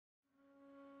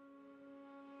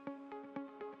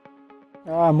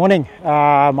Morning,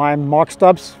 I'm Mark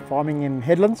Stubbs, farming in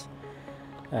Headlands,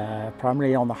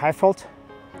 primarily on the Highveld.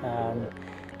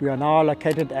 We are now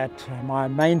located at my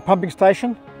main pumping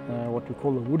station, what we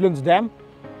call the Woodlands Dam,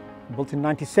 built in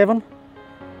 '97.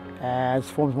 It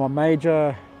forms my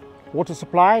major water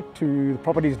supply to the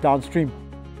properties downstream.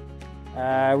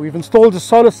 We've installed a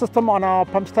solar system on our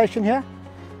pump station here.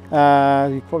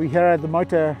 You probably hear the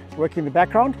motor working in the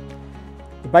background.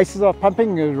 The basis of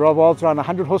pumping revolves around a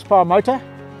 100 horsepower motor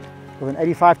with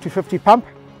an 85-250 pump,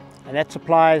 and that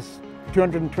supplies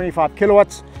 225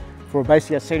 kilowatts for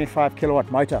basically a 75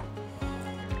 kilowatt motor.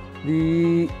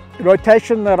 The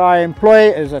rotation that I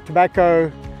employ is a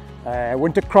tobacco,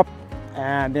 winter crop,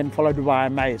 and then followed by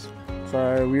maize.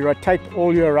 So we rotate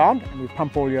all year round and we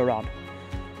pump all year round.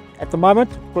 At the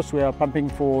moment, of course, we are pumping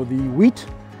for the wheat.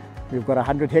 We've got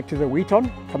 100 hectares of wheat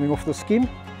on coming off the scheme.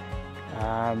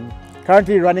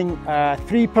 Currently running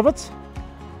 3 pivots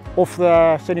off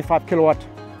the 75 kilowatt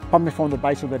pumping from the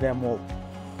base of the dam wall.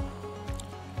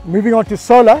 Moving on to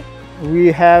solar,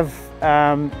 we have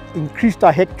increased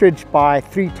our hectarage by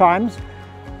 3 times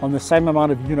on the same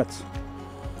amount of units.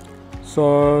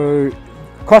 So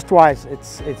cost-wise,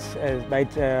 it's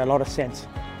made a lot of sense.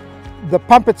 The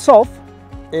pump itself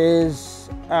is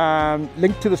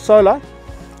linked to the solar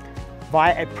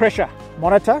via a pressure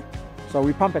monitor. So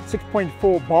we pump at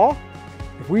 6.4 bar.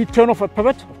 If we turn off a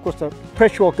pivot, of course the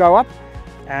pressure will go up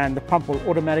and the pump will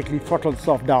automatically throttle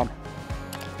itself down.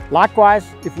 Likewise,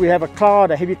 if we have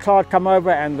a heavy cloud come over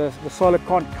and the solar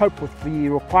can't cope with the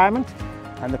requirement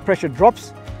and the pressure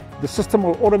drops, the system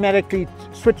will automatically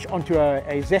switch onto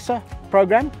a ZESA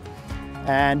program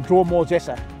and draw more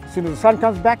ZESA. As soon as the sun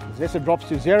comes back, ZESA drops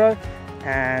to 0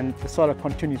 and the solar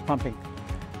continues pumping.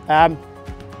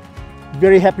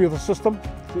 Very happy with the system.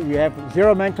 We have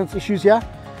 0 maintenance issues here,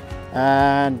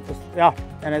 and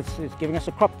it's giving us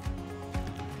a crop.